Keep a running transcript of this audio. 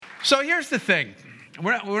So here's the thing.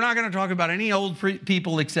 We're not going to talk about any old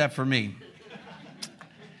people except for me.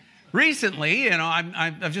 Recently,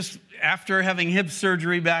 I've just, after having hip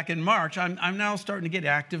surgery back in March, I'm now starting to get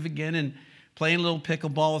active again and playing a little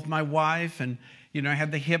pickleball with my wife. And, I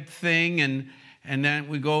had the hip thing, and then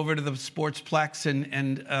we go over to the sportsplex,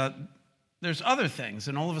 and there's other things.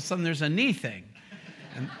 And all of a sudden, there's a knee thing.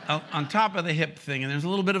 And on top of the hip thing, and there's a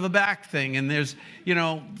little bit of a back thing, and there's,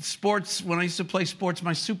 sports. When I used to play sports,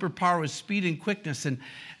 my superpower was speed and quickness, and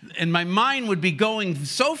my mind would be going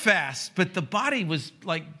so fast, but the body was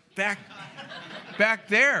like back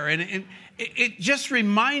there, and it just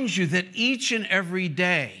reminds you that each and every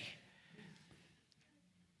day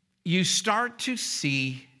you start to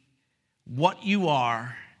see what you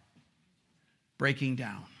are breaking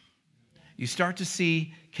down. You start to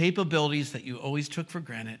see capabilities that you always took for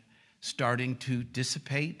granted starting to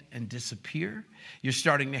dissipate and disappear. You're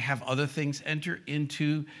starting to have other things enter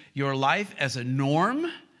into your life as a norm.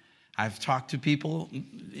 I've talked to people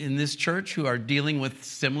in this church who are dealing with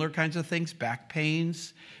similar kinds of things, back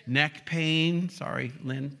pains, neck pain. Sorry,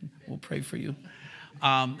 Lynn, we'll pray for you.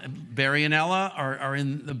 Barry and Ella are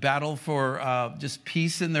in the battle for just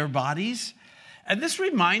peace in their bodies. And this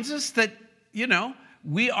reminds us that,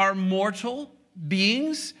 we are mortal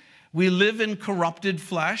beings. We live in corrupted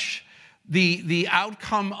flesh. The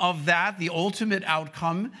outcome of that, the ultimate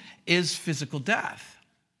outcome, is physical death.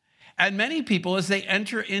 And many people, as they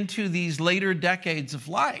enter into these later decades of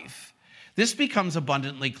life, this becomes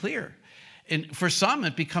abundantly clear. And for some,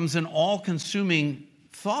 it becomes an all-consuming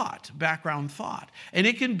thought, background thought. And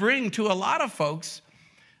it can bring to a lot of folks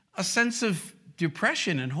a sense of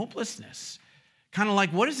depression and hopelessness. Kind of like,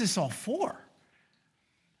 what is this all for?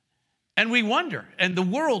 And we wonder, and the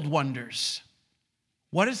world wonders,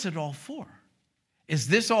 what is it all for? Is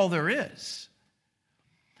this all there is?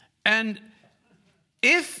 And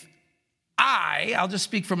if I'll just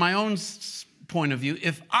speak from my own point of view,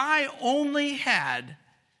 if I only had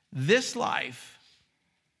this life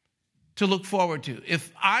to look forward to,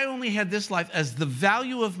 if I only had this life as the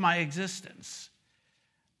value of my existence,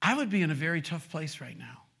 I would be in a very tough place right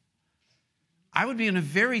now. I would be in a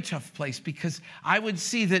very tough place because I would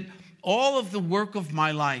see that all of the work of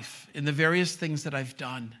my life in the various things that I've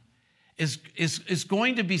done is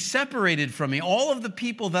going to be separated from me. All of the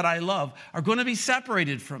people that I love are going to be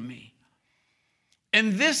separated from me.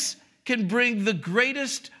 And this can bring the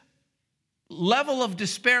greatest level of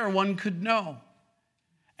despair one could know.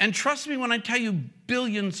 And trust me when I tell you,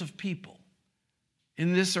 billions of people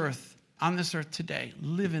on this earth today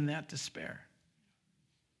live in that despair.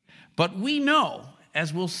 But we know,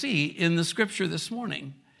 as we'll see in the scripture this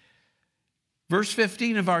morning, verse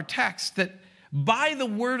 15 of our text, that by the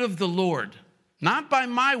word of the Lord, not by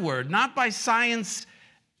my word, not by science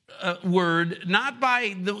word, not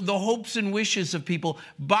by the hopes and wishes of people,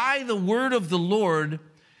 by the word of the Lord,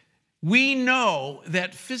 we know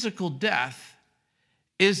that physical death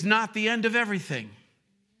is not the end of everything.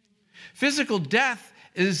 Physical death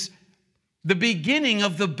is the beginning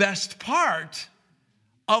of the best part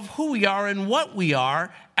of who we are and what we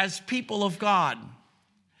are as people of God.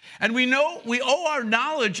 And we know we owe our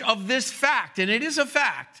knowledge of this fact, and it is a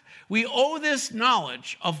fact. We owe this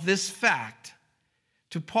knowledge of this fact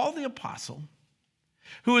to Paul the Apostle,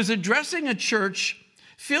 who is addressing a church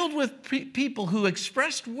filled with people who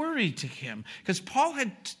expressed worry to him, because Paul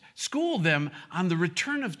had schooled them on the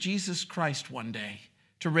return of Jesus Christ one day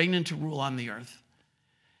to reign and to rule on the earth.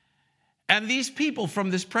 And these people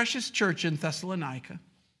from this precious church in Thessalonica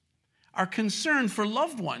are concerned for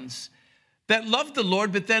loved ones that loved the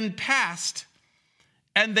Lord but then passed,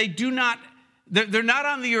 and they're not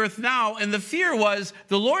on the earth now, and the fear was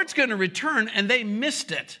the Lord's going to return, and they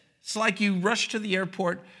missed it. It's like you rush to the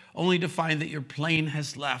airport only to find that your plane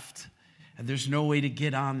has left, and there's no way to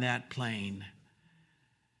get on that plane.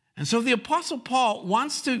 And so the Apostle Paul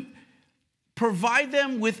wants to provide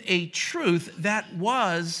them with a truth that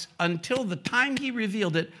was, until the time he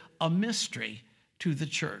revealed it, a mystery to the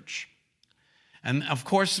church. And of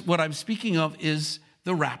course, what I'm speaking of is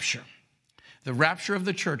the rapture. The rapture of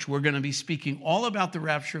the church. We're going to be speaking all about the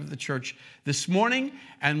rapture of the church this morning,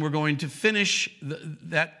 and we're going to finish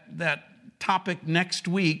that topic next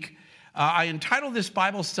week. I entitled this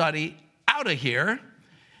Bible study, Otta Here,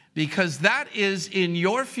 because that is in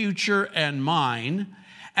your future and mine.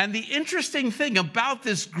 And the interesting thing about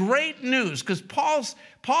this great news, because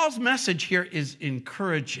Paul's message here is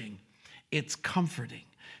encouraging. It's comforting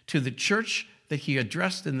to the church that he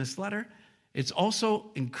addressed in this letter. It's also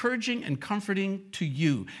encouraging and comforting to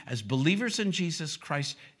you. As believers in Jesus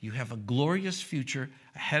Christ, you have a glorious future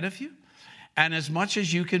ahead of you. And as much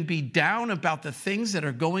as you can be down about the things that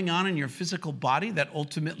are going on in your physical body that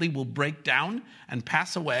ultimately will break down and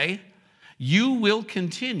pass away, you will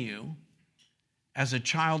continue as a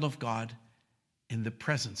child of God in the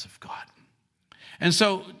presence of God. And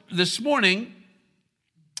so this morning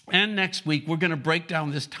and next week, we're going to break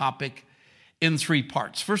down this topic in 3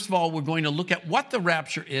 parts. First of all, we're going to look at what the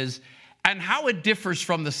rapture is and how it differs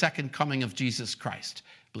from the second coming of Jesus Christ.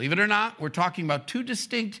 Believe it or not, we're talking about 2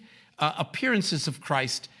 distinct appearances of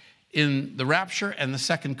Christ in the rapture and the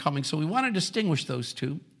second coming. So we want to distinguish those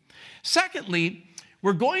 2. Secondly,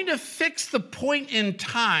 we're going to fix the point in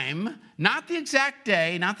time, not the exact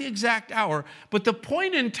day, not the exact hour, but the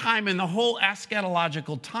point in time in the whole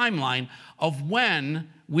eschatological timeline of when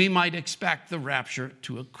we might expect the rapture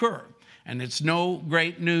to occur. And it's no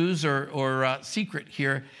great news or secret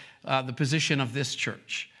here, the position of this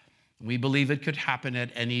church. We believe it could happen at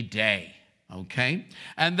any day, okay?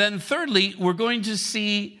 And then thirdly, we're going to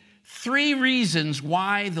see 3 reasons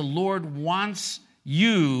why the Lord wants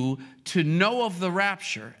you to know of the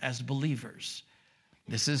rapture as believers.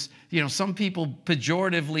 This is, some people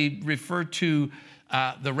pejoratively refer to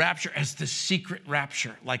the rapture as the secret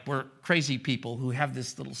rapture, like we're crazy people who have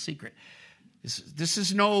this little secret. This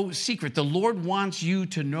is no secret. The Lord wants you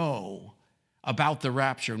to know about the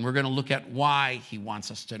rapture, and we're going to look at why he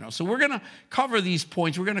wants us to know. So we're going to cover these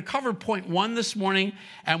points. We're going to cover point 1 this morning,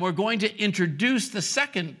 and we're going to introduce the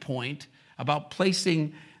second point about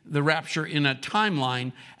placing the rapture in a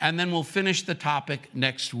timeline, and then we'll finish the topic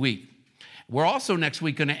next week. We're also next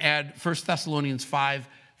week going to add 1 Thessalonians 5,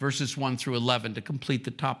 verses 1 through 11 to complete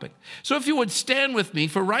the topic. So if you would stand with me,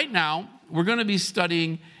 for right now, we're going to be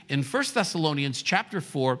studying in 1 Thessalonians chapter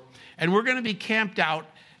 4, and we're going to be camped out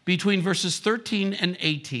between verses 13 and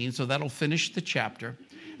 18, so that'll finish the chapter.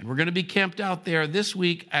 And we're going to be camped out there this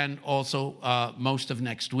week and also most of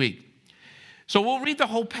next week. So we'll read the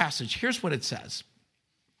whole passage. Here's what it says.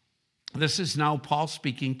 This is now Paul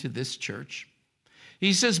speaking to this church.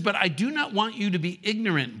 He says, "But I do not want you to be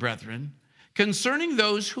ignorant, brethren, concerning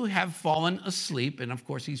those who have fallen asleep," and of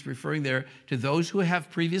course he's referring there to those who have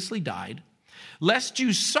previously died, "lest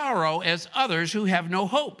you sorrow as others who have no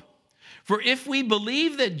hope. For if we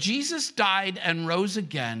believe that Jesus died and rose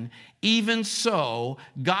again, even so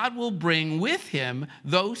God will bring with him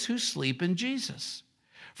those who sleep in Jesus.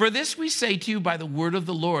 For this we say to you by the word of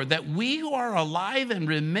the Lord, that we who are alive and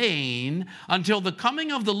remain until the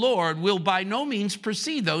coming of the Lord will by no means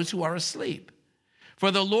precede those who are asleep. For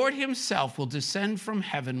the Lord himself will descend from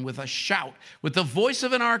heaven with a shout, with the voice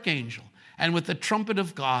of an archangel, and with the trumpet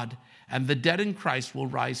of God, and the dead in Christ will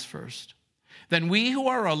rise first. Then we who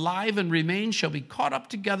are alive and remain shall be caught up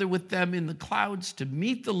together with them in the clouds to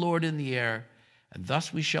meet the Lord in the air, and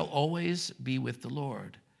thus we shall always be with the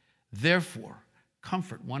Lord. Therefore,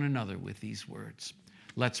 comfort one another with these words."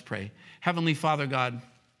 Let's pray. Heavenly Father God,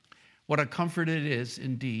 what a comfort it is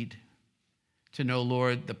indeed to know,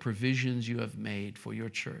 Lord, the provisions you have made for your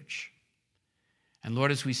church. And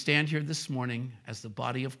Lord, as we stand here this morning as the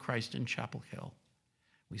body of Christ in Chapel Hill,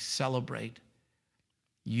 we celebrate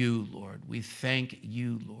you, Lord. We thank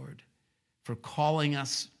you, Lord, for calling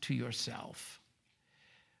us to yourself.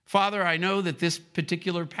 Father, I know that this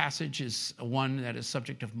particular passage is one that is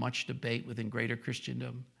subject of much debate within greater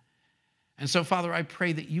Christendom. And so, Father, I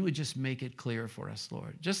pray that you would just make it clear for us,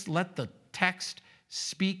 Lord. Just let the text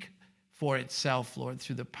speak for itself, Lord,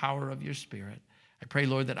 through the power of your Spirit. I pray,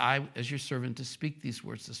 Lord, that I, as your servant, to speak these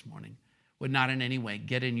words this morning, would not in any way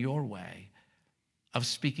get in your way of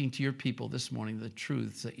speaking to your people this morning the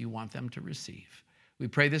truths that you want them to receive. We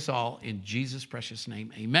pray this all in Jesus' precious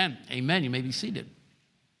name. Amen. Amen. You may be seated.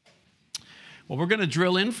 Well, we're going to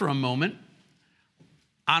drill in for a moment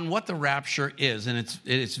on what the rapture is, and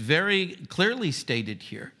it's very clearly stated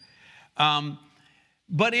here.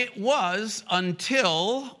 But it was,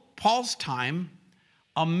 until Paul's time,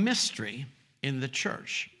 a mystery in the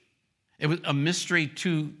church. It was a mystery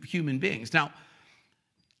to human beings. Now,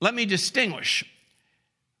 let me distinguish.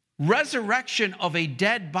 Resurrection of a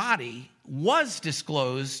dead body was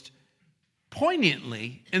disclosed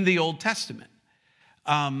poignantly in the Old Testament.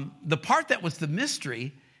 The part that was the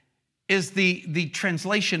mystery is the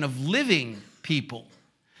translation of living people.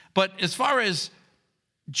 But as far as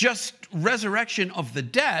just resurrection of the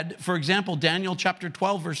dead, for example, Daniel chapter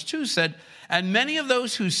 12, verse 2 said, "And many of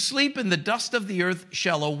those who sleep in the dust of the earth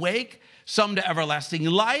shall awake, some to everlasting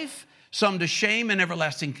life, some to shame and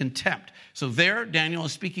everlasting contempt." So there, Daniel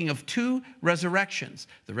is speaking of 2 resurrections.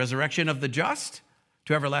 The resurrection of the just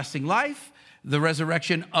to everlasting life, the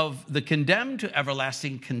resurrection of the condemned to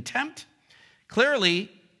everlasting contempt,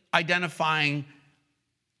 clearly identifying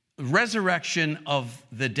resurrection of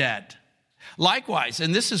the dead. Likewise,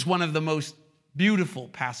 and this is one of the most beautiful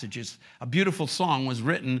passages, a beautiful song was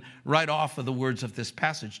written right off of the words of this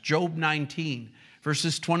passage, Job 19,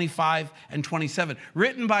 verses 25 and 27,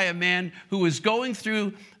 written by a man who was going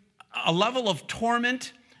through a level of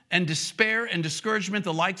torment and despair and discouragement,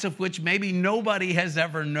 the likes of which maybe nobody has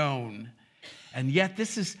ever known. And yet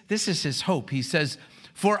this is his hope. He says,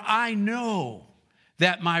 "For I know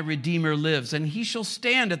that my Redeemer lives, and he shall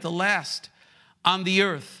stand at the last on the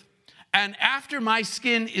earth. And after my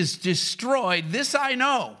skin is destroyed, this I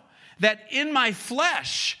know, that in my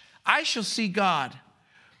flesh I shall see God,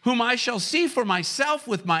 whom I shall see for myself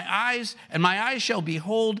with my eyes, and my eyes shall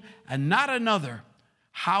behold, and not another.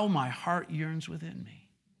 How my heart yearns within me."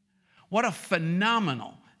 What a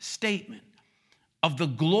phenomenal statement of the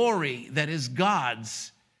glory that is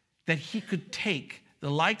God's, that he could take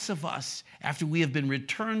the likes of us after we have been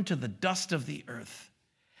returned to the dust of the earth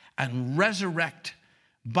and resurrect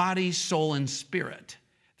body, soul, and spirit,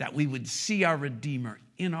 that we would see our Redeemer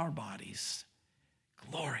in our bodies.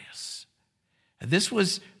 Glorious. This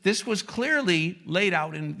was clearly laid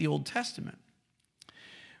out in the Old Testament.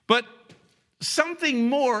 But something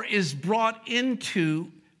more is brought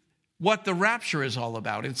into what the rapture is all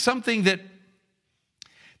about. It's something that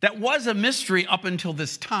was a mystery up until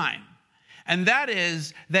this time. And that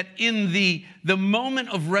is that in the moment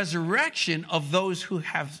of resurrection of those who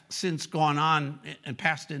have since gone on and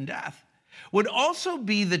passed in death would also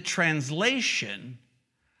be the translation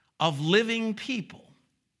of living people.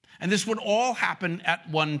 And this would all happen at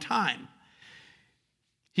one time.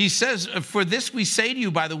 He says, "For this we say to you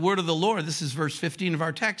by the word of the Lord," this is verse 15 of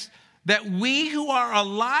our text, "that we who are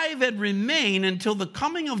alive and remain until the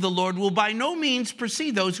coming of the Lord will by no means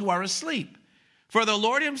precede those who are asleep. For the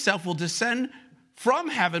Lord himself will descend from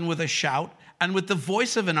heaven with a shout and with the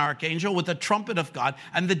voice of an archangel, with the trumpet of God,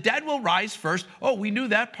 and the dead will rise first." Oh, we knew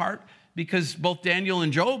that part because both Daniel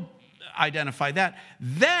and Job identify that.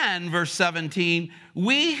 "Then," verse 17,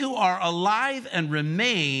 "we who are alive and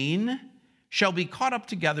remain shall be caught up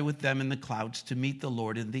together with them in the clouds to meet the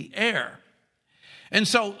Lord in the air." And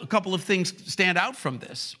so a couple of things stand out from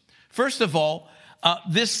this. First of all,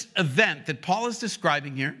 this event that Paul is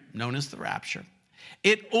describing here, known as the rapture,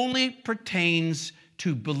 it only pertains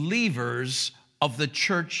to believers of the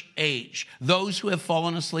church age. Those who have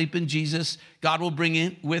fallen asleep in Jesus, God will bring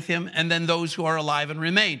in with him, and then those who are alive and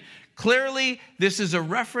remain. Clearly, this is a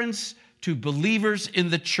reference to believers in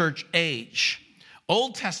the church age.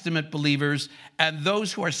 Old Testament believers and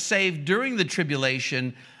those who are saved during the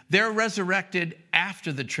tribulation, they're resurrected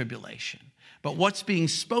after the tribulation. But what's being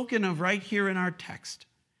spoken of right here in our text,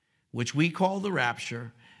 which we call the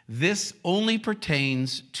rapture, this only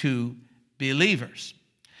pertains to believers.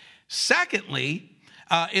 Secondly,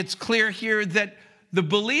 it's clear here that the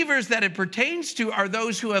believers that it pertains to are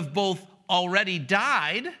those who have both already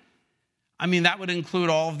died. I mean, that would include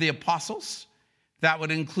all of the apostles. That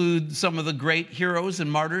would include some of the great heroes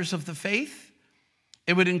and martyrs of the faith.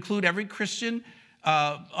 It would include every Christian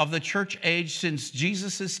of the church age since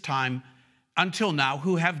Jesus' time until now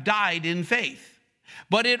who have died in faith.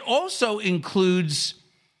 But it also includes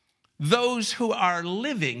those who are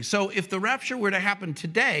living. So if the rapture were to happen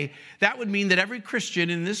today, that would mean that every Christian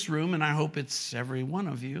in this room, and I hope it's every one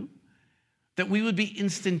of you, that we would be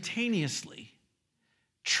instantaneously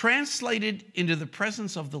translated into the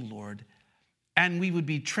presence of the Lord, and we would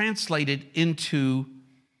be translated into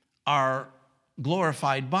our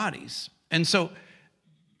glorified bodies. And so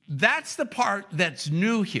that's the part that's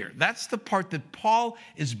new here. That's the part that Paul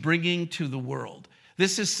is bringing to the world.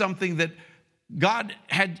 This is something that God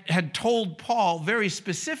had told Paul very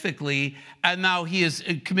specifically, and now he is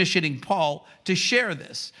commissioning Paul to share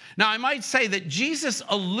this. Now, I might say that Jesus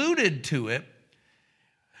alluded to it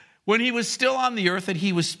when he was still on the earth, and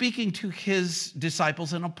he was speaking to his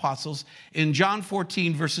disciples and apostles. In John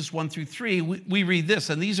 14, verses 1 through 3, we read this,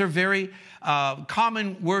 and these are very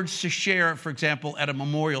common words to share, for example, at a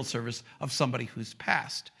memorial service of somebody who's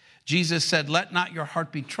passed. Jesus said, "Let not your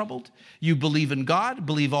heart be troubled. You believe in God,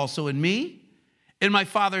 believe also in me. In my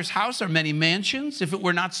Father's house are many mansions. If it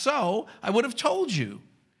were not so, I would have told you.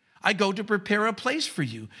 I go to prepare a place for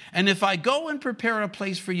you. And if I go and prepare a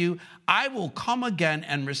place for you, I will come again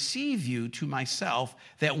and receive you to myself,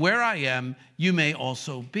 that where I am, you may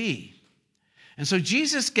also be." And so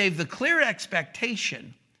Jesus gave the clear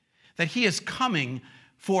expectation that he is coming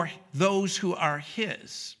for those who are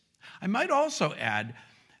his. I might also add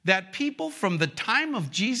that people from the time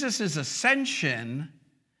of Jesus' ascension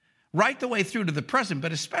right the way through to the present,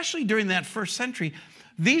 but especially during that first century,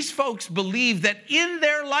 these folks believed that in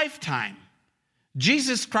their lifetime,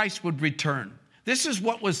 Jesus Christ would return. This is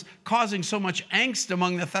what was causing so much angst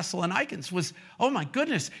among the Thessalonians was, oh my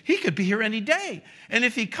goodness, he could be here any day. And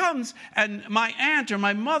if he comes and my aunt or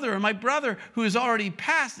my mother or my brother who is already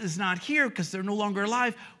passed is not here because they're no longer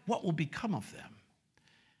alive, what will become of them?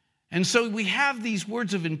 And so we have these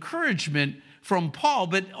words of encouragement from Paul,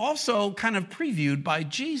 but also kind of previewed by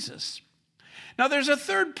Jesus. Now there's a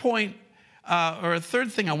third point or a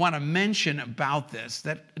third thing I want to mention about this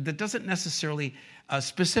that doesn't necessarily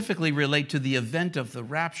specifically relate to the event of the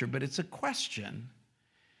rapture, but it's a question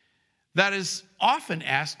that is often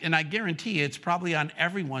asked, and I guarantee it's probably on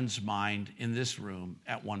everyone's mind in this room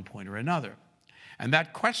at one point or another. And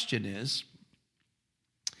that question is,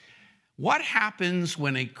 what happens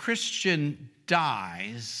when a Christian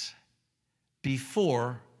dies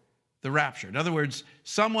before the rapture? In other words,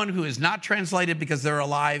 someone who is not translated because they're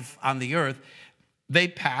alive on the earth, they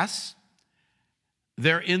pass,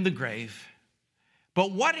 they're in the grave.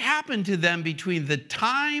 But what happened to them between the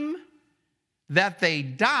time that they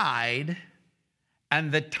died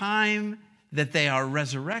and the time that they are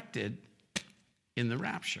resurrected in the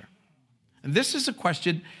rapture? And this is a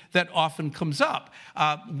question that often comes up.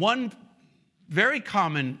 One very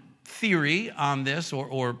common theory on this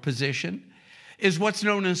or position is what's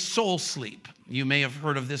known as soul sleep. You may have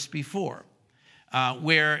heard of this before,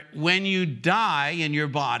 where when you die in your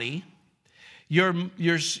body,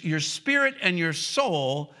 your spirit and your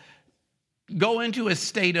soul go into a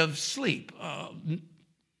state of sleep.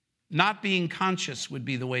 Not being conscious would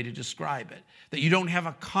be the way to describe it. That you don't have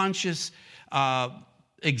a conscious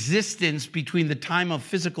existence between the time of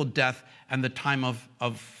physical death and the time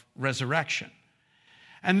of resurrection.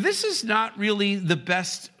 And this is not really the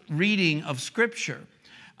best reading of Scripture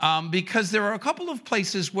because there are a couple of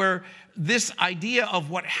places where this idea of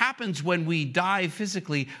what happens when we die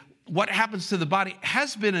physically, what happens to the body,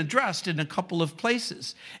 has been addressed in a couple of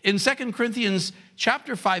places. In 2 Corinthians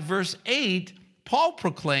chapter 5, verse 8, Paul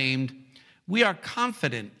proclaimed, "We are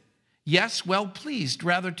confident, yes, well pleased,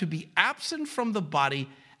 rather to be absent from the body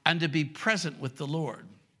and to be present with the Lord."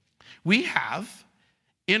 We have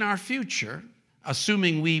in our future,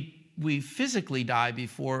 assuming we physically die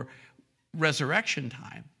before resurrection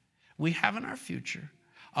time, we have in our future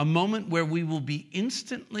a moment where we will be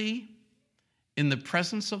instantly in the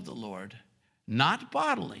presence of the Lord, not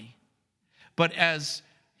bodily, but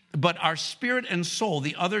our spirit and soul,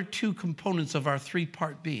 the other two components of our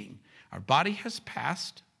three-part being. Our body has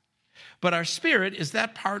passed, but our spirit is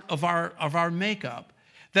that part of our makeup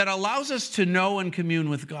that allows us to know and commune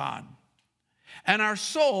with God. And our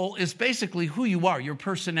soul is basically who you are, your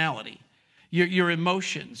personality, your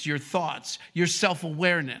emotions, your thoughts, your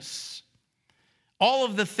self-awareness. All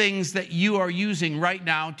of the things that you are using right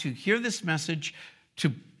now to hear this message,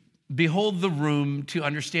 to behold the room, to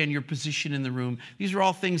understand your position in the room. These are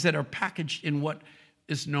all things that are packaged in what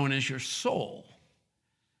is known as your soul.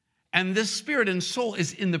 And this spirit and soul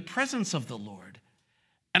is in the presence of the Lord.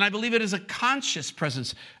 And I believe it is a conscious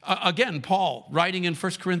presence. Again, Paul, writing in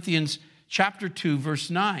 1 Corinthians chapter 2,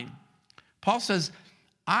 verse 9, Paul says,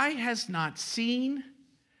 "Eye has not seen,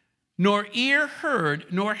 nor ear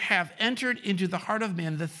heard, nor have entered into the heart of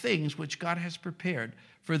man the things which God has prepared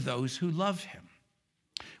for those who love him."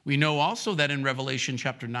 We know also that in Revelation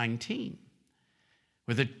chapter 19,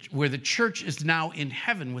 where the church is now in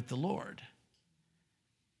heaven with the Lord,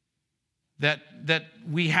 that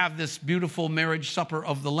we have this beautiful marriage supper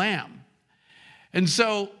of the Lamb. And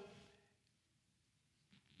so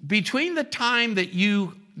between the time that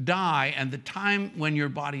you die and the time when your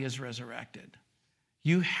body is resurrected,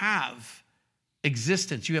 you have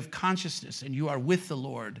existence, you have consciousness, and you are with the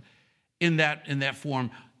Lord in that form,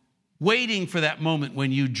 waiting for that moment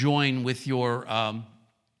when you join with your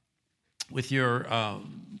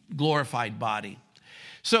glorified body.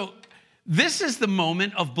 So this is the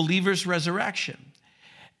moment of believers' resurrection.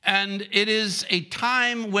 And it is a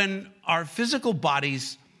time when our physical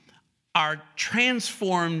bodies are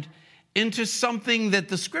transformed into something that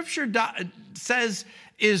the Scripture says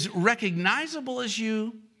is recognizable as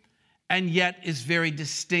you and yet is very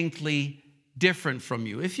distinctly different from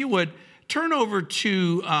you. If you would, turn over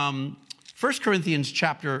to 1 Corinthians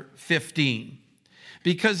chapter 15.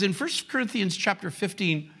 Because in 1 Corinthians chapter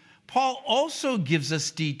 15, Paul also gives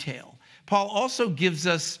us detail. Paul also gives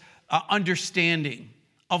us understanding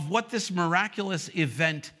of what this miraculous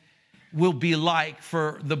event will be like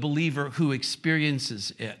for the believer who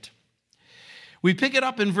experiences it. We pick it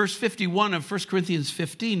up in verse 51 of 1 Corinthians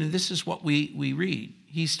 15, and this is what we read.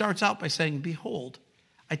 He starts out by saying, "Behold,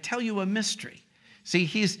 I tell you a mystery." See,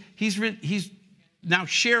 he's now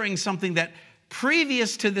sharing something that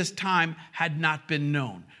previous to this time had not been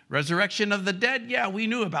known. Resurrection of the dead, yeah, we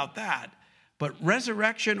knew about that. but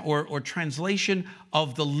resurrection or translation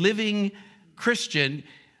of the living Christian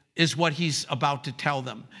is what he's about to tell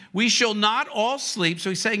them. We shall not all sleep.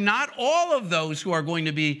 So he's saying not all of those who are going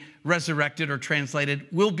to be resurrected or translated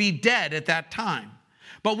will be dead at that time,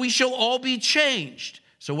 but we shall all be changed.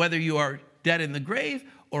 So whether you are dead in the grave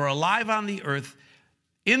or alive on the earth,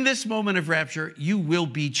 in this moment of rapture, you will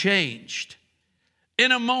be changed.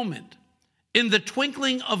 In a moment, in the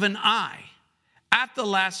twinkling of an eye, at the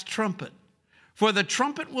last trumpet. For the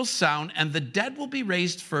trumpet will sound, and the dead will be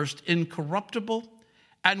raised first, incorruptible,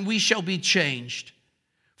 and we shall be changed.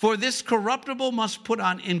 For this corruptible must put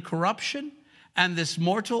on incorruption, and this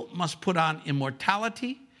mortal must put on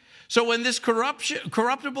immortality. So when this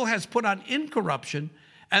corruptible has put on incorruption,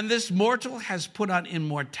 and this mortal has put on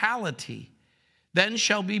immortality, then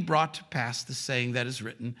shall be brought to pass the saying that is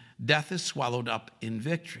written, death is swallowed up in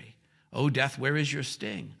victory. O death, where is your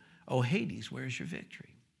sting? O Hades, where is your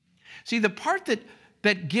victory? See, the part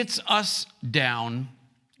that gets us down,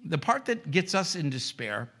 the part that gets us in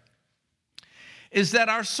despair, is that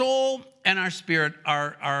our soul and our spirit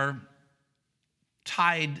are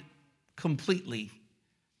tied completely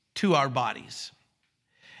to our bodies.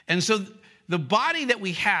 And so the body that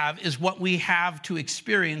we have is what we have to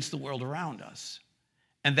experience the world around us.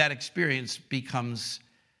 And that experience becomes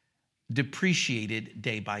depreciated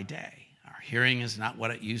day by day. Our hearing is not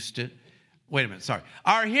what it used to. Wait a minute, sorry.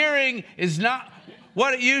 Our hearing is not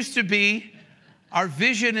what it used to be. Our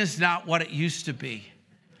vision is not what it used to be.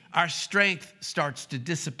 Our strength starts to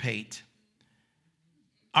dissipate.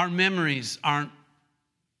 Our memories aren't.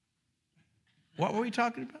 What were we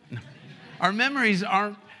talking about? No. Our memories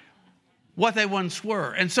aren't what they once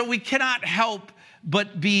were. And so we cannot help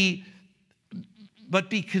but be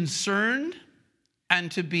concerned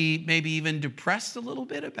and to be maybe even depressed a little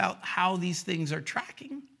bit about how these things are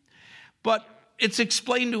tracking. But it's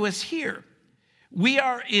explained to us here. We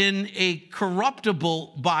are in a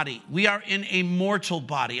corruptible body. We are in a mortal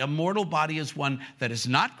body. A mortal body is one that is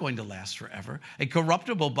not going to last forever. A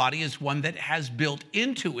corruptible body is one that has built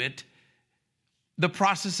into it the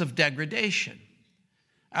process of degradation.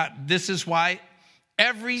 This is why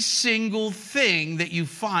every single thing that you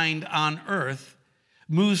find on earth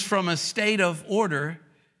moves from a state of order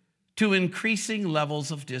to increasing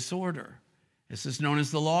levels of disorder. This is known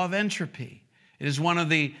as the law of entropy. It is one of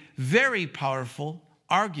the very powerful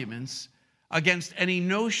arguments against any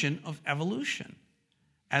notion of evolution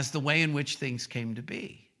as the way in which things came to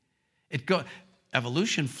be.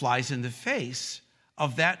 Evolution flies in the face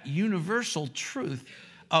of that universal truth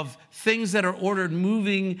of things that are ordered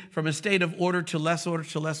moving from a state of order to less order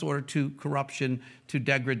to less order to corruption, to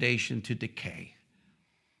degradation, to decay.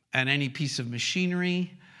 And any piece of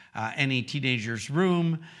machinery, any teenager's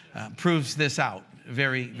room proves this out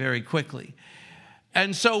very, very quickly.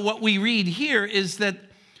 And so what we read here is that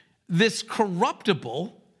this corrupted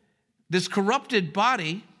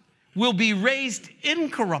body will be raised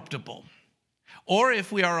incorruptible. Or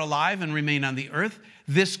if we are alive and remain on the earth,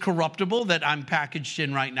 this corruptible that I'm packaged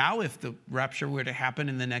in right now, if the rapture were to happen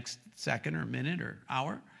in the next second or minute or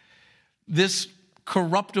hour, this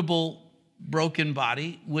corruptible broken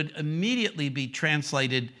body would immediately be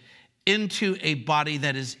translated into a body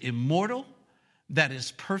that is immortal, that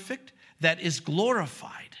is perfect, that is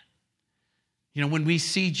glorified. You know, when we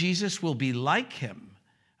see Jesus, we'll be like him.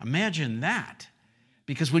 Imagine that.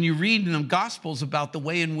 Because when you read in the Gospels about the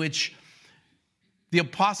way in which the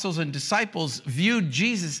apostles and disciples viewed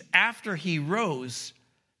Jesus after he rose,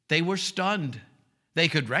 they were stunned. They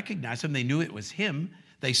could recognize him. They knew it was him.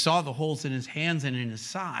 They saw the holes in his hands and in his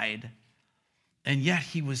side. And yet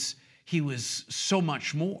he was so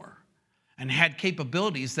much more and had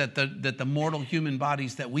capabilities that the mortal human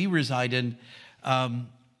bodies that we reside in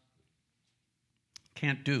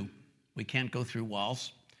can't do. We can't go through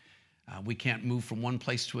walls. We can't move from one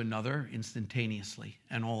place to another instantaneously,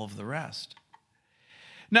 and all of the rest.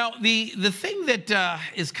 Now, the thing that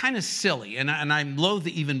is kind of silly, and I'm loath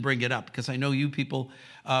to even bring it up because I know you people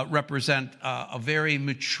represent a very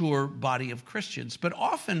mature body of Christians, but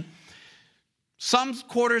often some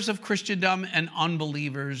quarters of Christendom and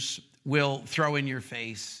unbelievers will throw in your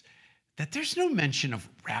face that there's no mention of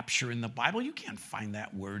rapture in the Bible. You can't find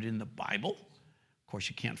that word in the Bible. Of course,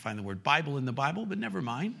 you can't find the word Bible in the Bible, but never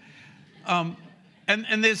mind. So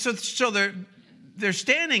they're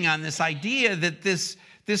standing on this idea that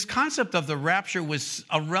this concept of the rapture was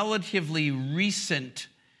a relatively recent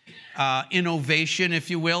innovation, if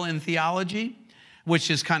you will, in theology, which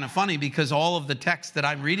is kind of funny because all of the text that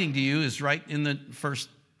I'm reading to you is right in the first,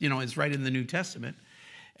 is right in the New Testament.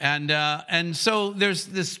 And so there's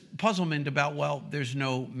this puzzlement about, well, there's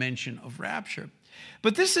no mention of rapture.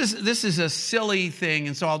 But this is a silly thing,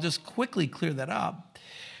 and so I'll just quickly clear that up.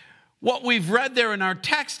 What we've read there in our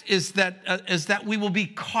text is that we will be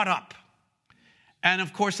caught up. And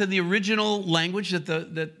of course, in the original language that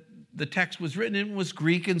the text was written in was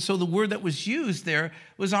Greek, and so the word that was used there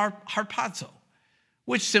was harpazo,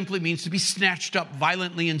 which simply means to be snatched up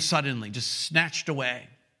violently and suddenly, just snatched away.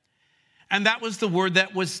 And that was the word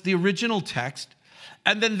that was the original text.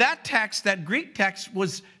 And then that text, that Greek text,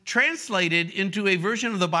 was translated into a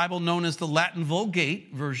version of the Bible known as the Latin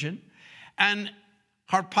Vulgate version. And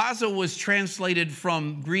harpazo was translated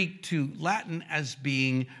from Greek to Latin as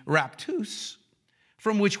being raptus,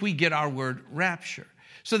 from which we get our word rapture.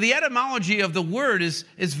 So the etymology of the word is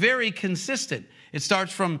very consistent. It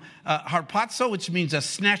starts from harpazo, which means a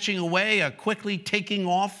snatching away, a quickly taking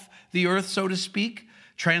off the earth, so to speak.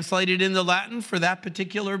 Translated in the Latin for that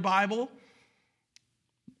particular Bible,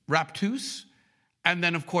 raptus. And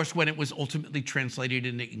then, of course, when it was ultimately translated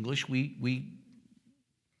into English, we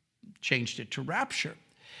changed it to rapture.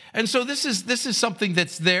 And so this is something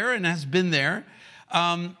that's there and has been there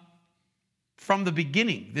from the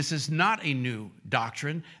beginning. This is not a new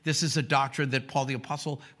doctrine. This is a doctrine that Paul the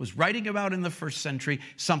Apostle was writing about in the first century,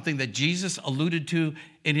 something that Jesus alluded to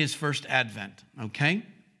in his first advent, okay?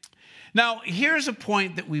 Now, here's a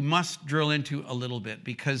point that we must drill into a little bit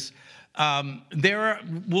because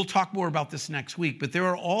we'll talk more about this next week, but there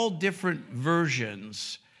are all different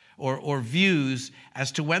versions or views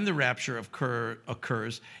as to when the rapture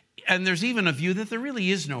occurs. And there's even a view that there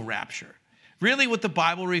really is no rapture. Really what the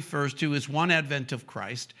Bible refers to is one advent of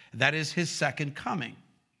Christ, that is his second coming.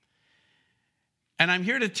 And I'm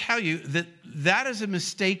here to tell you that that is a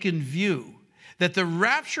mistaken view. That the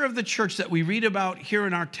rapture of the church that we read about here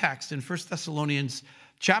in our text in 1 Thessalonians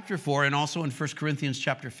chapter 4 and also in 1 Corinthians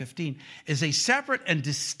chapter 15 is a separate and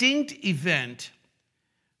distinct event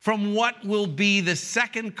from what will be the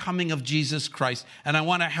second coming of Jesus Christ. And I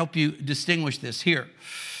want to help you distinguish this here.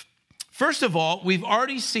 First of all, we've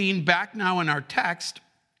already seen back now in our text,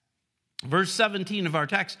 verse 17 of our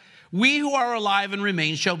text, we who are alive and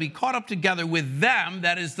remain shall be caught up together with them,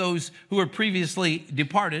 that is those who are previously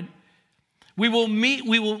departed. We will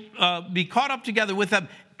be caught up together with them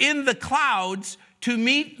in the clouds to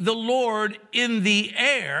meet the Lord in the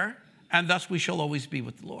air, and thus we shall always be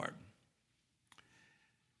with the Lord.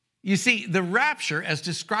 You see, the rapture, as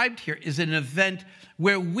described here, is an event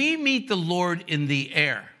where we meet the Lord in the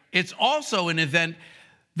air. It's also an event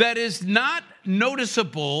that is not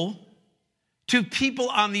noticeable to people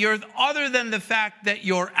on the earth other than the fact that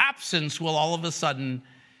your absence will all of a sudden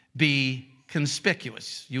be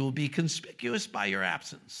conspicuous. You will be conspicuous by your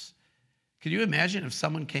absence. Can you imagine if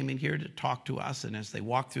someone came in here to talk to us and as they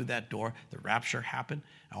walk through that door, the rapture happened,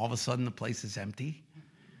 and all of a sudden the place is empty?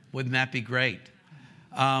 Wouldn't that be great?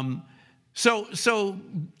 So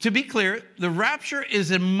to be clear, the rapture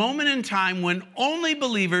is a moment in time when only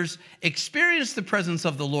believers experience the presence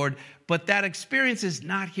of the Lord, but that experience is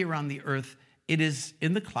not here on the earth. It is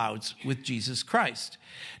in the clouds with Jesus Christ.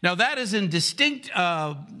 Now that is in distinction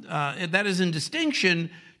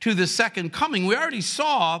to the second coming. We already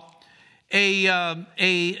saw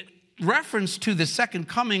a reference to the second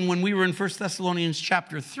coming when we were in 1 Thessalonians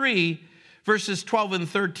chapter 3, verses 12 and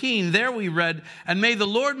 13. There we read, "And may the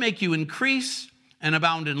Lord make you increase and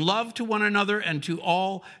abound in love to one another and to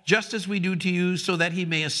all, just as we do to you, so that he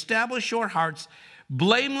may establish your hearts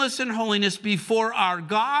blameless in holiness before our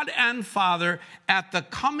God and Father at the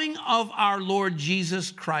coming of our Lord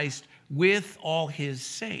Jesus Christ with all his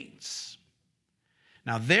saints."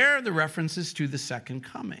 Now there the references to the second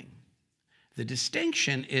coming. The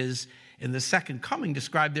distinction is in the second coming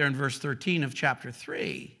described there in verse 13 of chapter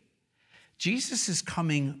 3. Jesus is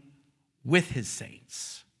coming with his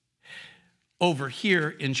saints. Over here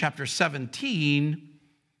in chapter 17,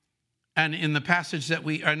 and in the passage that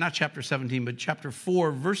not chapter 17, but chapter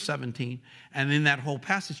 4, verse 17, and in that whole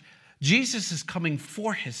passage, Jesus is coming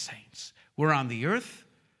for his saints. We're on the earth,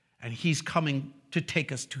 and he's coming to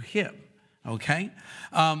take us to him, okay?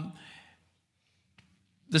 The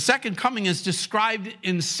second coming is described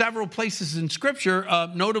in several places in Scripture,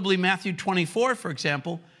 notably Matthew 24, for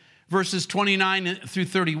example, verses 29 through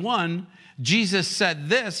 31. Jesus said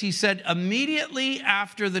this, he said, "Immediately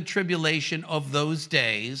after the tribulation of those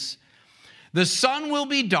days, the sun will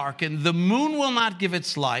be darkened, the moon will not give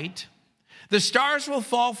its light, the stars will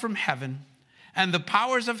fall from heaven, and the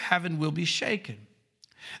powers of heaven will be shaken.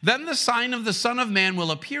 Then the sign of the Son of Man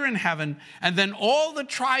will appear in heaven, and then all the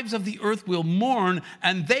tribes of the earth will mourn,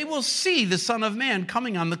 and they will see the Son of Man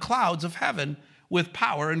coming on the clouds of heaven with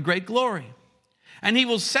power and great glory. And he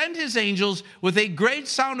will send his angels with a great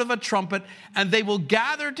sound of a trumpet, and they will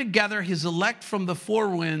gather together his elect from the four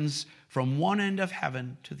winds, from one end of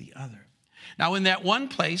heaven to the other. Now, in that one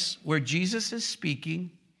place where Jesus is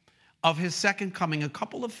speaking of his second coming, a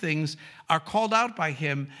couple of things are called out by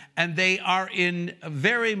him, and they are in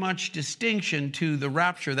very much distinction to the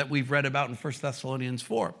rapture that we've read about in 1 Thessalonians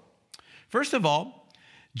 4. First of all,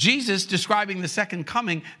 Jesus, describing the second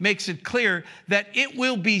coming, makes it clear that it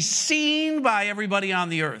will be seen by everybody on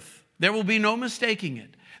the earth. There will be no mistaking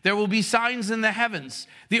it. There will be signs in the heavens.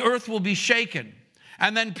 The earth will be shaken.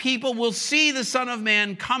 And then people will see the Son of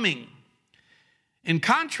Man coming. In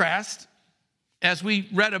contrast, as we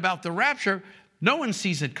read about the rapture, no one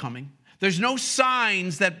sees it coming. There's no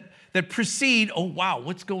signs that precede, oh, wow,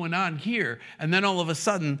 what's going on here? And then all of a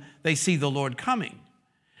sudden, they see the Lord coming.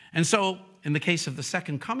 And so, in the case of the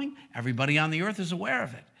second coming, everybody on the earth is aware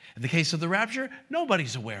of it. In the case of the rapture,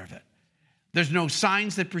 nobody's aware of it. There's no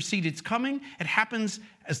signs that precede its coming. It happens,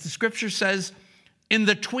 as the scripture says, in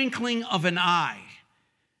the twinkling of an eye.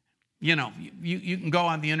 You know, you can go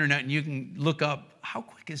on the internet and you can look up, how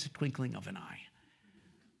quick is the twinkling of an eye?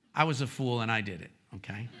 I was a fool and I did it,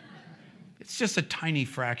 okay? It's just a tiny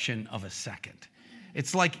fraction of a second.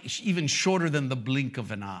 It's like even shorter than the blink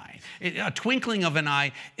of an eye. A twinkling of an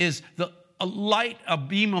eye is a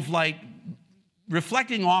beam of light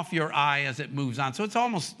reflecting off your eye as it moves on. So it's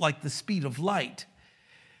almost like the speed of light.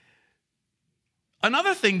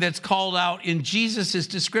 Another thing that's called out in Jesus'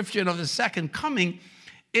 description of the second coming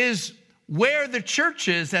is where the church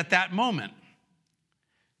is at that moment.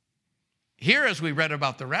 Here, as we read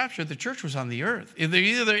about the rapture, the church was on the earth. They're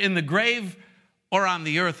either in the grave or on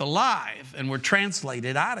the earth alive, and were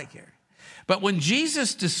translated out of here. But when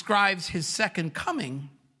Jesus describes his second coming,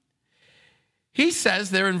 he says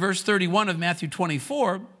there in verse 31 of Matthew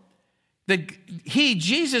 24, that he,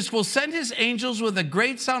 Jesus, will send his angels with a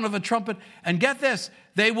great sound of a trumpet, and get this,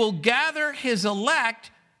 they will gather his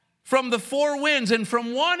elect from the four winds and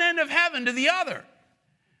from one end of heaven to the other.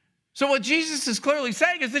 So what Jesus is clearly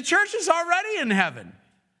saying is the church is already in heaven.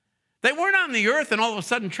 They weren't on the earth and all of a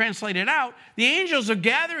sudden translated out. The angels are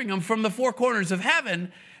gathering them from the four corners of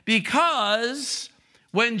heaven, because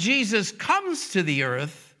when Jesus comes to the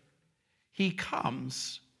earth, he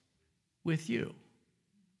comes with you.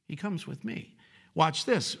 He comes with me. Watch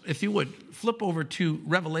this. If you would, flip over to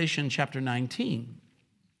Revelation chapter 19.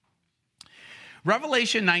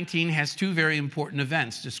 Revelation 19 has two very important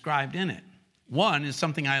events described in it. One is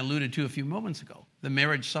something I alluded to a few moments ago, the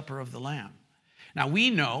marriage supper of the Lamb. Now, we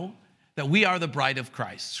know that we are the bride of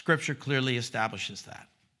Christ. Scripture clearly establishes that.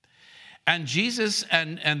 And Jesus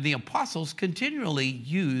and the apostles continually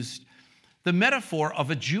used the metaphor of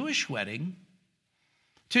a Jewish wedding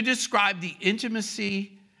to describe the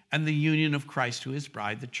intimacy and the union of Christ to his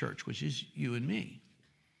bride, the church, which is you and me.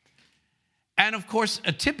 And of course,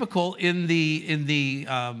 a typical in the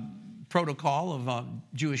protocol of a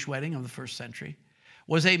Jewish wedding of the first century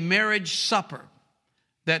was a marriage supper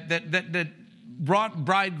that brought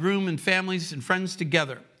bridegroom and families and friends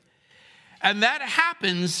together. And that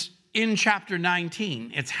happens in chapter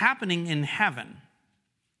 19. It's happening in heaven.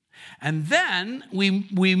 And then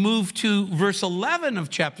we move to verse 11 of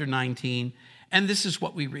chapter 19, and this is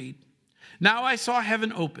what we read. Now I saw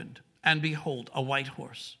heaven opened, and behold, a white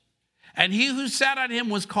horse. And he who sat on him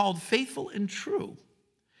was called Faithful and True.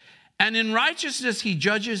 And in righteousness he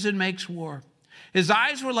judges and makes war. His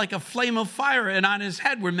eyes were like a flame of fire, and on his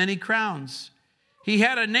head were many crowns. He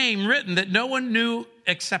had a name written that no one knew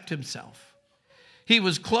except himself. He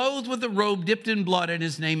was clothed with a robe dipped in blood, and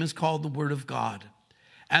his name is called the Word of God.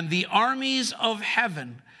 And the armies of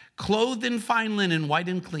heaven, clothed in fine linen, white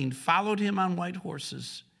and clean, followed him on white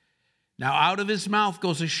horses. Now out of his mouth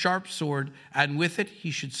goes a sharp sword, and with it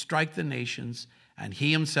he should strike the nations, and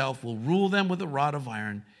he himself will rule them with a rod of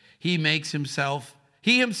iron. He himself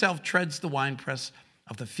treads the winepress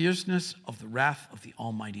of the fierceness of the wrath of the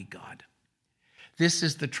Almighty God. This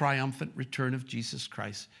is the triumphant return of Jesus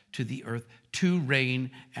Christ to the earth to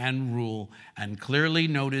reign and rule. And clearly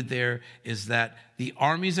noted there is that the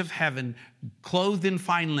armies of heaven, clothed in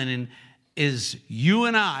fine linen, is you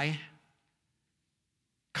and I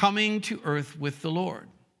coming to earth with the Lord.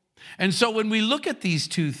 And so when we look at these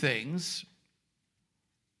two things,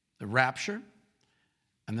 the rapture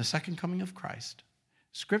and the second coming of Christ,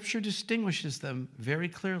 Scripture distinguishes them very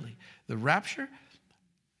clearly. The rapture,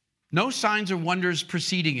 no signs or wonders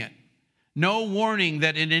preceding it. No warning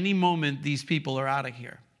that at any moment these people are out of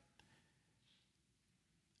here.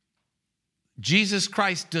 Jesus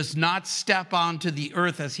Christ does not step onto the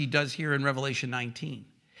earth as he does here in Revelation 19.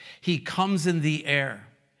 He comes in the air.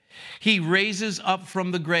 He raises up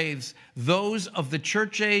from the graves those of the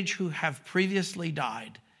church age who have previously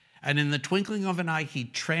died. And in the twinkling of an eye, he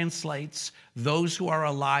translates those who are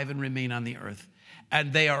alive and remain on the earth.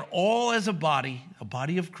 And they are all as a body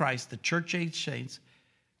of Christ, the church age saints,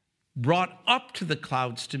 brought up to the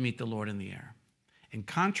clouds to meet the Lord in the air. In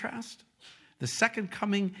contrast, the second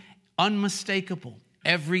coming, unmistakable.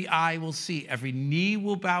 Every eye will see, every knee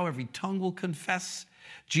will bow, every tongue will confess.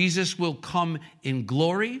 Jesus will come in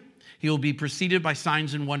glory. He will be preceded by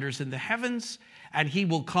signs and wonders in the heavens, and he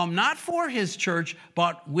will come not for his church,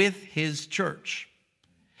 but with his church.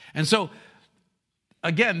 And so,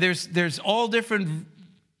 again, there's all different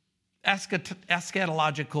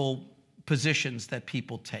eschatological positions that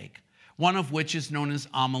people take, one of which is known as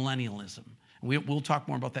amillennialism. We'll talk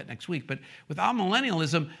more about that next week. But with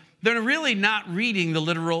amillennialism, they're really not reading the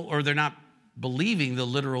literal, or they're not believing the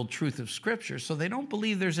literal truth of Scripture. So they don't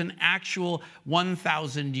believe there's an actual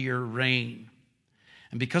 1,000-year reign.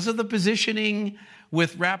 And because of the positioning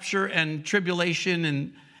with rapture and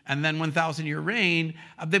tribulation and then 1,000-year reign,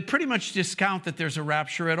 they pretty much discount that there's a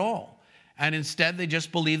rapture at all. And instead, they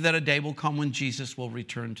just believe that a day will come when Jesus will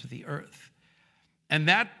return to the earth. And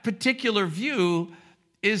that particular view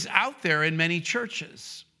is out there in many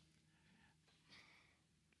churches.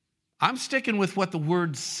 I'm sticking with what the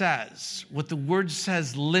Word says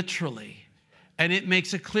literally. And it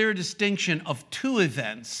makes a clear distinction of two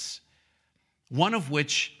events, one of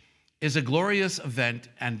which is a glorious event,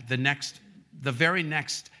 and the very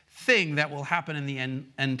next thing that will happen in the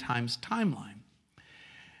end times timeline.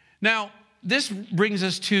 Now, this brings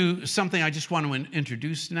us to something I just want to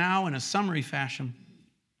introduce now in a summary fashion,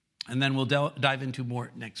 and then we'll dive into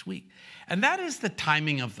more next week. And that is the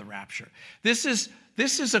timing of the rapture. This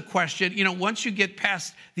is a question, once you get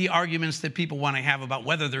past the arguments that people want to have about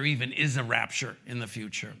whether there even is a rapture in the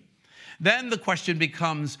future, then the question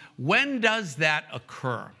becomes, when does that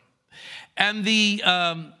occur? And the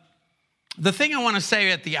thing I want to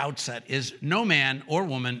say at the outset is no man or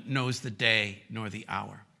woman knows the day nor the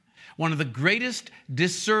hour. One of the greatest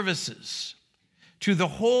disservices to the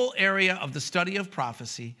whole area of the study of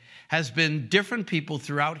prophecy has been different people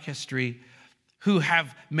throughout history who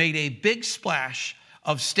have made a big splash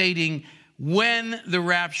of stating when the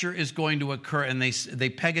rapture is going to occur, and they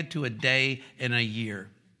peg it to a day in a year.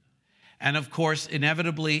 And of course,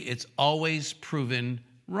 inevitably, it's always proven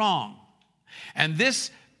wrong. And this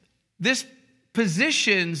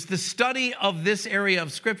positions the study of this area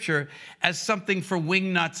of Scripture as something for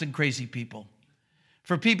wingnuts and crazy people,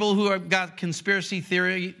 for people who have got conspiracy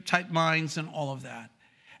theory type minds and all of that.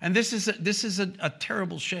 And this is a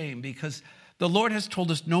terrible shame, because the Lord has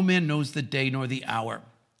told us no man knows the day nor the hour.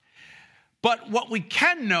 But what we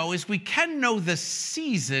can know is we can know the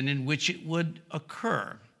season in which it would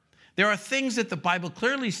occur. There are things that the Bible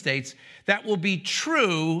clearly states that will be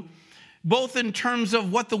true, both in terms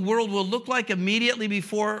of what the world will look like immediately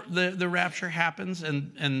before the rapture happens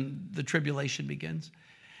and the tribulation begins,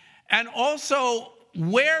 and also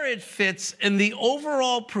where it fits in the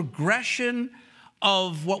overall progression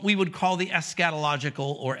of what we would call the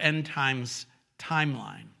eschatological or end times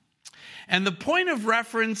timeline. And the point of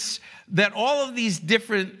reference that all of these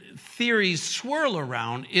different theories swirl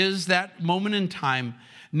around is that moment in time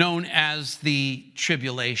known as the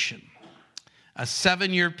tribulation, a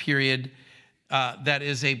 7-year period that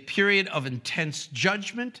is a period of intense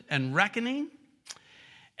judgment and reckoning.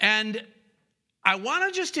 And I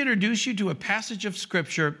want to just introduce you to a passage of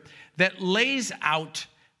Scripture that lays out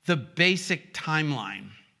the basic timeline.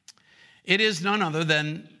 It is none other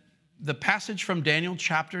than the passage from Daniel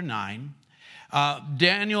chapter 9.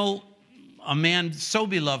 Daniel, a man so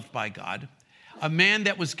beloved by God, a man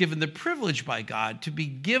that was given the privilege by God to be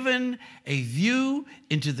given a view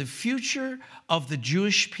into the future of the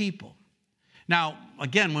Jewish people. Now,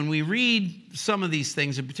 again, when we read some of these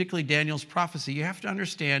things, and particularly Daniel's prophecy, you have to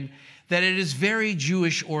understand that it is very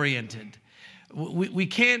Jewish-oriented. We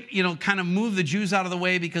can't, kind of move the Jews out of the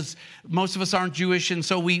way because most of us aren't Jewish, and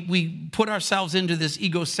so we put ourselves into this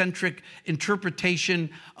egocentric interpretation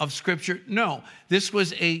of Scripture. No, this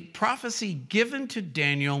was a prophecy given to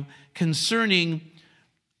Daniel concerning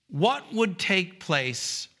what would take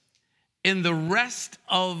place in the rest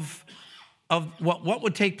of what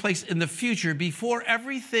would take place in the future before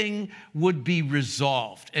everything would be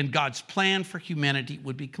resolved and God's plan for humanity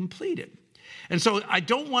would be completed. And so I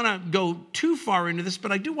don't want to go too far into this,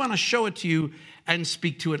 but I do want to show it to you and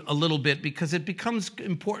speak to it a little bit, because it becomes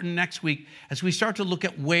important next week as we start to look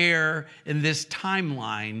at where in this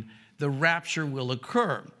timeline the rapture will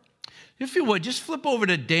occur. If you would, just flip over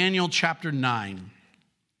to Daniel chapter 9.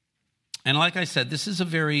 And like I said, this is a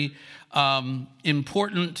very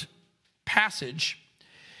important passage.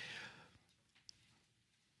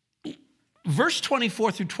 Verse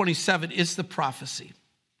 24 through 27 is the prophecy.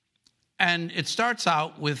 And it starts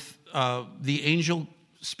out with the angel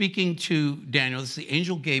speaking to Daniel. This is the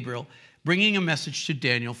angel Gabriel bringing a message to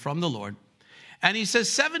Daniel from the Lord. And he says,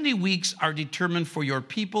 70 weeks are determined for your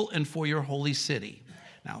people and for your holy city.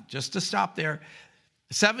 Now, just to stop there,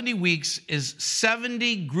 70 weeks is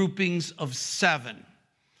 70 groupings of 7.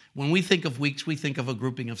 When we think of weeks, we think of a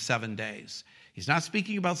grouping of 7 days. He's not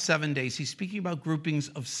speaking about 7 days. He's speaking about groupings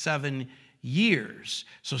of 7 years.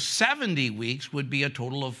 So 70 weeks would be a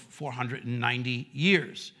total of 490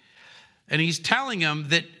 years. And he's telling them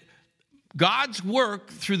that God's work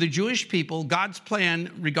through the Jewish people, God's plan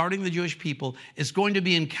regarding the Jewish people, is going to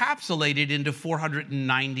be encapsulated into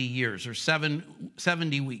 490 years or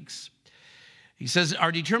 70 weeks. He says,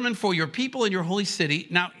 are determined for your people and your holy city.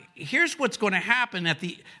 Now, here's what's going to happen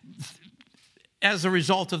as a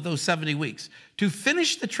result of those 70 weeks. To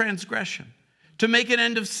finish the transgression, to make an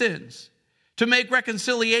end of sins, to make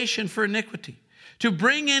reconciliation for iniquity, to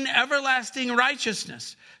bring in everlasting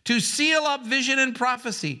righteousness, to seal up vision and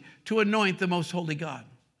prophecy, to anoint the most holy God.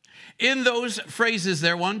 In those phrases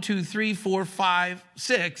there, 1, 2, 3, 4, 5,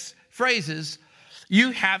 6 phrases,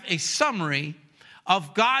 you have a summary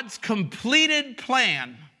of God's completed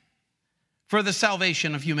plan for the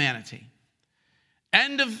salvation of humanity.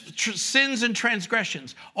 End of sins and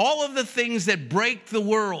transgressions, all of the things that break the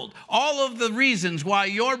world, all of the reasons why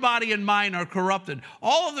your body and mine are corrupted,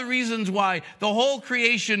 all of the reasons why the whole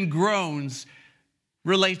creation groans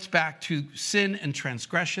relates back to sin and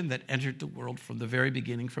transgression that entered the world from the very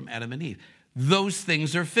beginning, from Adam and Eve. Those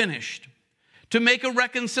things are finished. To make a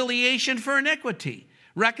reconciliation for iniquity,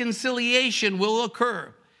 reconciliation will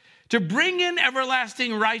occur. To bring in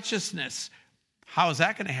everlasting righteousness. How is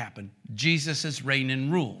that going to happen? Jesus' reign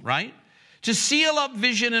and rule, right? To seal up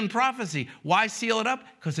vision and prophecy. Why seal it up?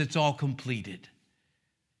 Because it's all completed.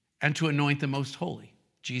 And to anoint the most holy.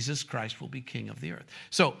 Jesus Christ will be king of the earth.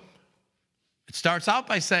 So it starts out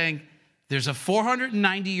by saying there's a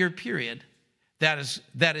 490-year period that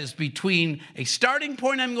is between a starting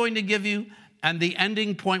point I'm going to give you and the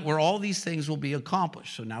ending point where all these things will be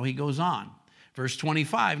accomplished. So now he goes on. Verse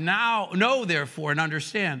 25, now know therefore and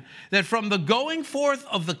understand that from the going forth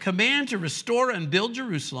of the command to restore and build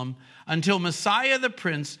Jerusalem until Messiah the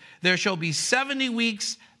Prince, there shall be 70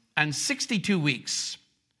 weeks and 62 weeks.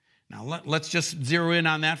 Now let's just zero in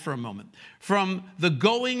on that for a moment. From the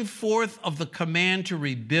going forth of the command to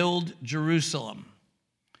rebuild Jerusalem.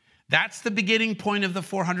 That's the beginning point of the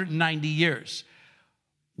 490 years.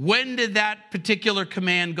 When did that particular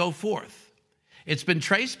command go forth? It's been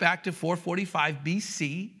traced back to 445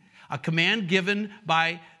 BC, a command given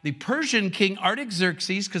by the Persian king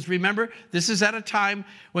Artaxerxes, because remember, this is at a time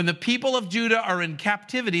when the people of Judah are in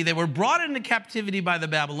captivity. They were brought into captivity by the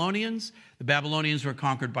Babylonians. The Babylonians were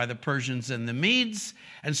conquered by the Persians and the Medes.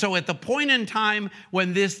 And so at the point in time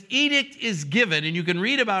when this edict is given, and you can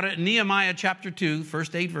read about it in Nehemiah chapter 2,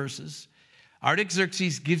 first 8 verses,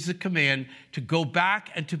 Artaxerxes gives a command to go back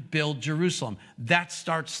and to build Jerusalem. That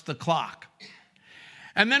starts the clock.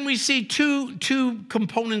 And then we see two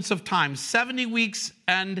components of time, 70 weeks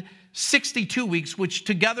and 62 weeks, which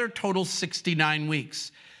together total 69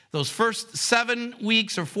 weeks. Those first 7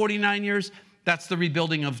 weeks or 49 years, that's the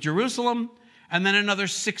rebuilding of Jerusalem. And then another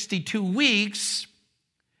 62 weeks,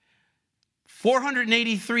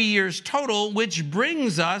 483 years total, which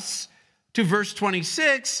brings us to verse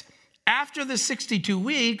 26. After the 62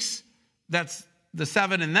 weeks, that's the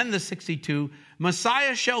 7 and then the 62,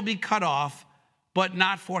 Messiah shall be cut off, but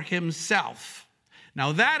not for himself.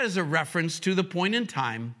 Now that is a reference to the point in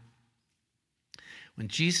time when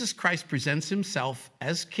Jesus Christ presents himself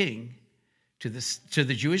as king to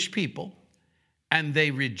the Jewish people, and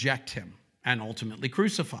they reject him and ultimately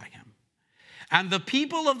crucify him. And the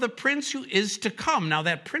people of the prince who is to come, now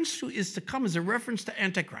that prince who is to come is a reference to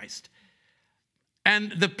Antichrist.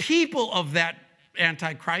 And the people of that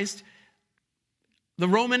Antichrist, the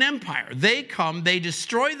Roman Empire, they come, they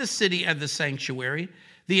destroy the city and the sanctuary.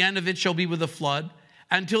 The end of it shall be with a flood.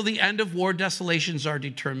 Until the end of war, desolations are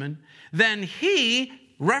determined. Then he,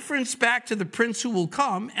 reference back to the prince who will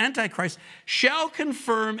come, Antichrist, shall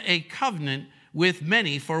confirm a covenant with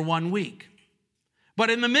many for 1 week. But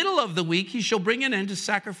in the middle of the week, he shall bring an end to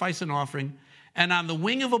sacrifice and offering. And on the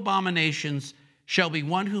wing of abominations shall be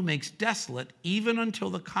one who makes desolate, even until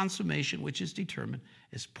the consummation which is determined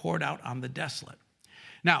is poured out on the desolate.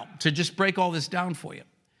 Now, to just break all this down for you,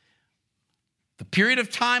 the period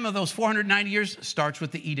of time of those 490 years starts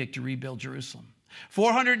with the edict to rebuild Jerusalem.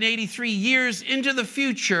 483 years into the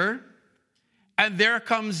future, And there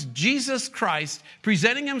comes Jesus Christ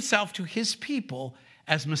presenting himself to his people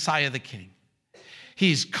as Messiah the King.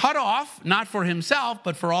 He's cut off, not for himself,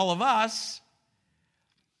 but for all of us.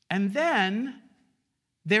 And then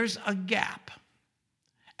there's a gap.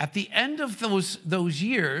 At the end of those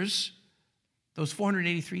years, those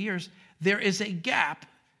 483 years, there is a gap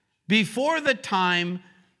before the time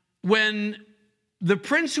when the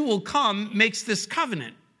prince who will come makes this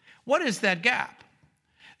covenant. What is that gap?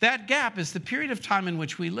 That gap is the period of time in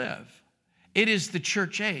which we live. It is the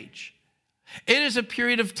church age. It is a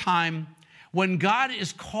period of time when God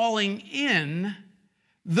is calling in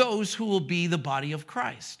those who will be the body of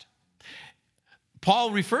Christ. Paul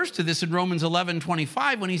refers to this in Romans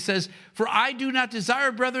 11:25 when he says, "For I do not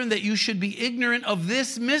desire, brethren, that you should be ignorant of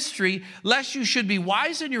this mystery, lest you should be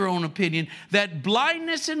wise in your own opinion, that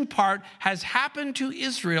blindness in part has happened to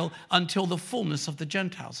Israel until the fullness of the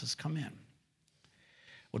Gentiles has come in."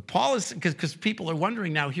 What Paul is, because people are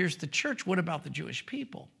wondering now, here's the church, what about the Jewish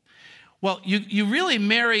people? Well, you really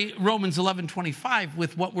marry Romans 11:25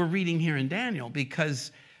 with what we're reading here in Daniel,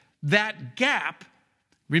 because that gap,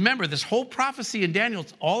 remember, this whole prophecy in Daniel,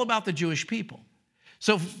 it's all about the Jewish people.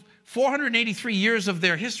 So 483 years of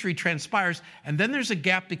their history transpires, and then there's a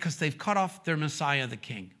gap because they've cut off their Messiah, the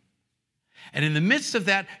King. And in the midst of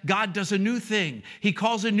that, God does a new thing. He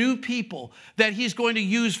calls a new people that he's going to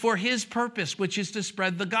use for his purpose, which is to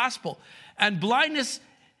spread the gospel. And blindness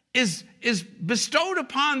is bestowed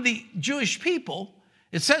upon the Jewish people.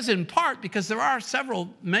 It says in part because there are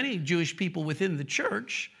many Jewish people within the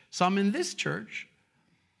church, some in this church.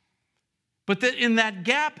 But that in that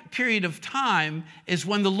gap period of time is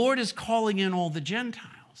when the Lord is calling in all the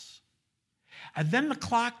Gentiles. And then the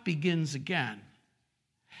clock begins again.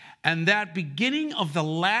 And that beginning of the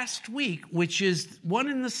last week, which is one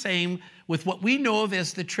and the same with what we know of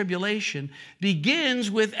as the tribulation,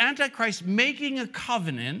 begins with Antichrist making a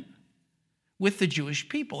covenant with the Jewish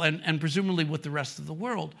people and presumably with the rest of the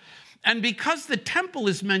world. And because the temple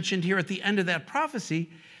is mentioned here at the end of that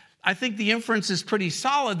prophecy, I think the inference is pretty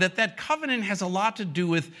solid that covenant has a lot to do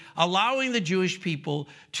with allowing the Jewish people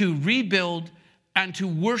to rebuild and to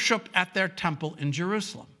worship at their temple in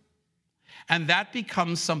Jerusalem. And that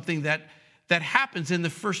becomes something that happens in the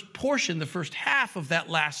first portion, the first half of that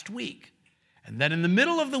last week. And then in the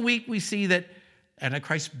middle of the week, we see that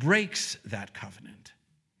Antichrist breaks that covenant.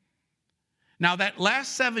 Now, that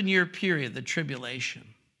last 7-year period, the tribulation,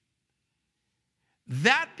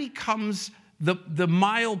 that becomes the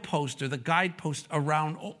milepost or the guidepost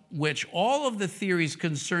around which all of the theories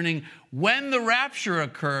concerning when the rapture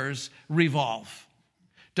occurs revolve.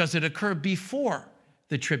 Does it occur before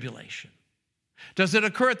the tribulation? Does it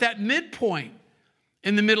occur at that midpoint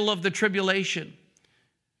in the middle of the tribulation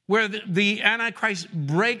where the Antichrist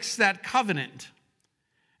breaks that covenant?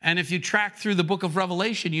 And if you track through the book of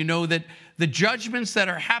Revelation, you know that the judgments that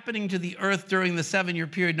are happening to the earth during the 7-year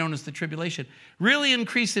period known as the tribulation really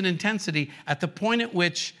increase in intensity at the point at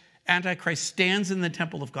which Antichrist stands in the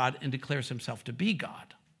temple of God and declares himself to be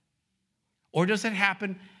God. Or does it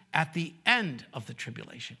happen at the end of the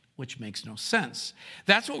tribulation, which makes no sense?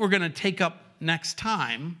 That's what we're going to take up next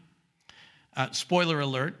time. Spoiler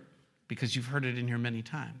alert, because you've heard it in here many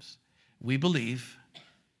times. We believe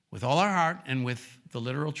with all our heart and with the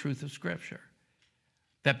literal truth of Scripture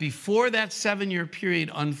that before that 7-year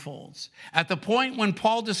period unfolds, at the point when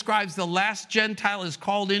Paul describes the last Gentile is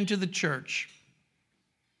called into the church,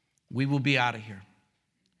 we will be out of here.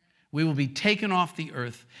 We will be taken off the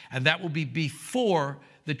earth, and that will be before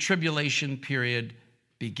the tribulation period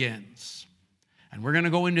begins. And we're going to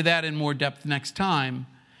go into that in more depth next time.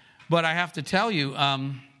 But I have to tell you,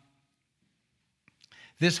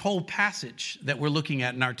 this whole passage that we're looking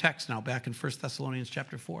at in our text now, back in 1 Thessalonians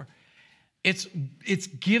chapter 4, it's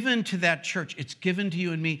given to that church. It's given to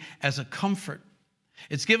you and me as a comfort.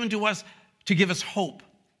 It's given to us to give us hope.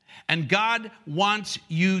 And God wants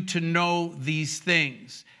you to know these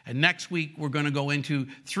things. And next week, we're going to go into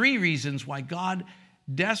 3 reasons why God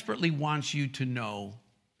desperately wants you to know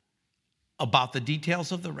about the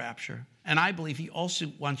details of the rapture. And I believe he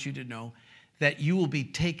also wants you to know that you will be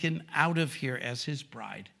taken out of here as his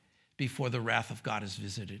bride before the wrath of God is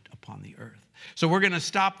visited upon the earth. So we're going to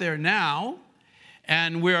stop there now,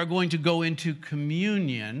 and we are going to go into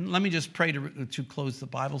communion. Let me just pray to close the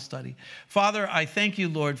Bible study. Father, I thank you,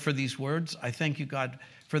 Lord, for these words. I thank you, God,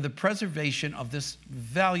 for the preservation of this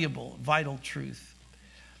valuable, vital truth.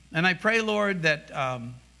 And I pray, Lord, that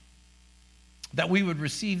we would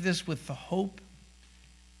receive this with the hope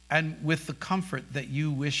and with the comfort that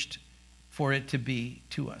you wished for it to be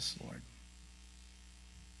to us, Lord.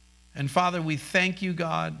 And Father, we thank you,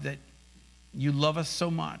 God, that you love us so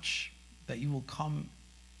much that you will come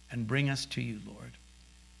and bring us to you, Lord,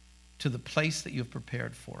 to the place that you have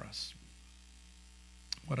prepared for us.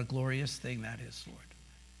 What a glorious thing that is, Lord.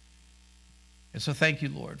 And so thank you,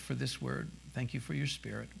 Lord, for this word. Thank you for your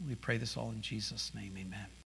Spirit. We pray this all in Jesus' name. Amen.